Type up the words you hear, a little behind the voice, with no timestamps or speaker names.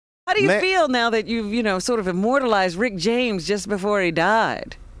How do you feel now that you've, sort of immortalized Rick James just before he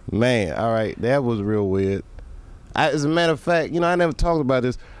died? Man, all right, that was real weird. As a matter of fact, I never talked about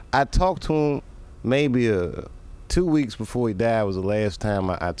this. I talked to him maybe 2 weeks before he died was the last time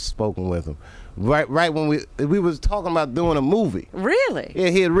I'd spoken with him. Right when we was talking about doing a movie. Really? Yeah,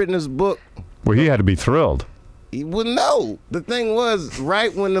 he had written this book. Well, he had to be thrilled. Well, no. The thing was,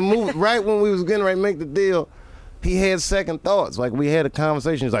 right when we was getting ready to make the deal, he had second thoughts. Like, we had a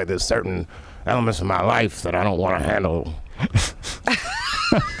conversation. He's like, there's certain elements of my life that I don't want to handle.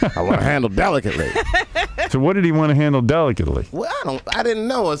 I want to handle delicately. So what did he want to handle delicately? Well, I didn't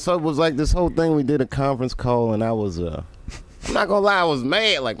know. So it was like this whole thing. We did a conference call, and I was, I'm not gonna lie, I was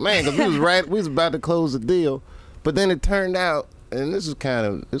mad, because we was about to close the deal, but then it turned out, and it's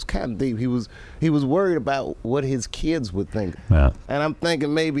kind of deep. He was worried about what his kids would think. Yeah. And I'm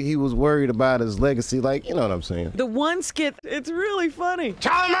thinking maybe he was worried about his legacy, like, you know what I'm saying? The one skit, it's really funny.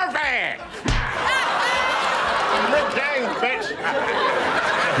 Charlie Murphy! Rick James,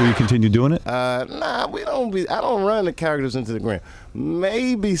 bitch! Will you continue doing it? Nah, I don't run the characters into the ground.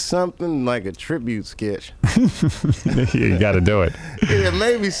 Maybe something like a tribute sketch. You got to do it. Yeah,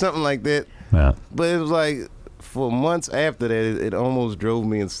 maybe something like that. Yeah. But it was like, for months after that, it almost drove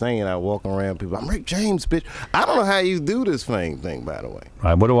me insane. I walk around, people, I'm Rick James, bitch. I don't know how you do this thing, by the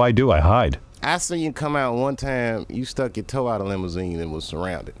way. What do? I hide. I seen you come out one time, you stuck your toe out of a limousine and was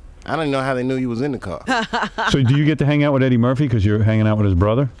surrounded. I don't know how they knew you was in the car. So do you get to hang out with Eddie Murphy because you're hanging out with his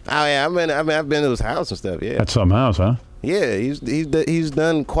brother? Oh yeah, I've been to his house and stuff. Yeah. At some house, huh? Yeah, he's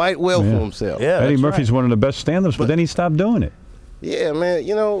done quite well for himself. Yeah, Eddie Murphy's one of the best stand-ups, but then he stopped doing it. Yeah, man.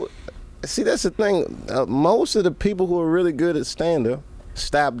 See, that's the thing. Most of the people who are really good at stand-up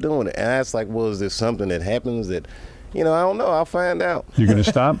stop doing it, and that's like, well, is there something that happens that? I don't know. I'll find out. You're going to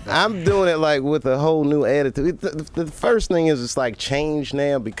stop? I'm doing it like with a whole new attitude. The first thing is it's like change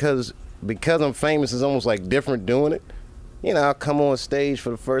now because I'm famous. It's almost like different doing it. I'll come on stage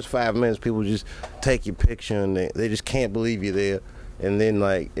for the first 5 minutes. People just take your picture and they just can't believe you're there. And then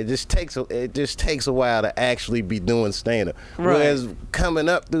it just takes a while to actually be doing stand-up. Right. Whereas coming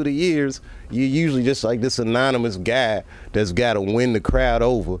up through the years, you're usually just like this anonymous guy that's got to win the crowd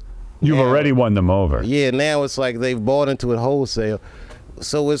over. You've already won them over. Yeah, now it's like they've bought into it wholesale.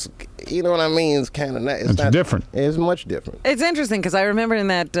 So it's, you know what I mean? It's kind of it's not different. It's much different. It's interesting because I remember in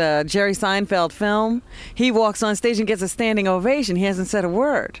that Jerry Seinfeld film, he walks on stage and gets a standing ovation. He hasn't said a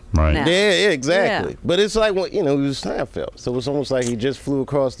word. Right. Now. Yeah, exactly. Yeah. But it's like, he was Seinfeld. So it's almost like he just flew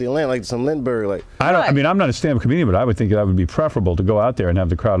across the Atlantic, like some Lindbergh. I mean, I'm not a stand-up comedian, but I would think that would be preferable to go out there and have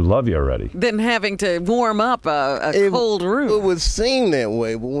the crowd love you already. Than having to warm up a cold room. It would seem that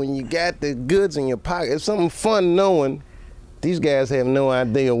way, but when you got the goods in your pocket, it's something fun knowing these guys have no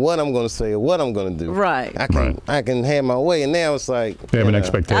idea what I'm going to say or what I'm going to do. Right. I can have my way, and now it's like they have an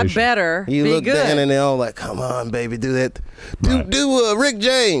expectation. I better you be look good. down and they're all like, "Come on, baby, do that. Do Rick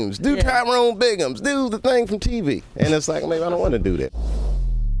James. Do Tyrone Biggums. Do the thing from TV." And it's like, maybe I don't want to do that.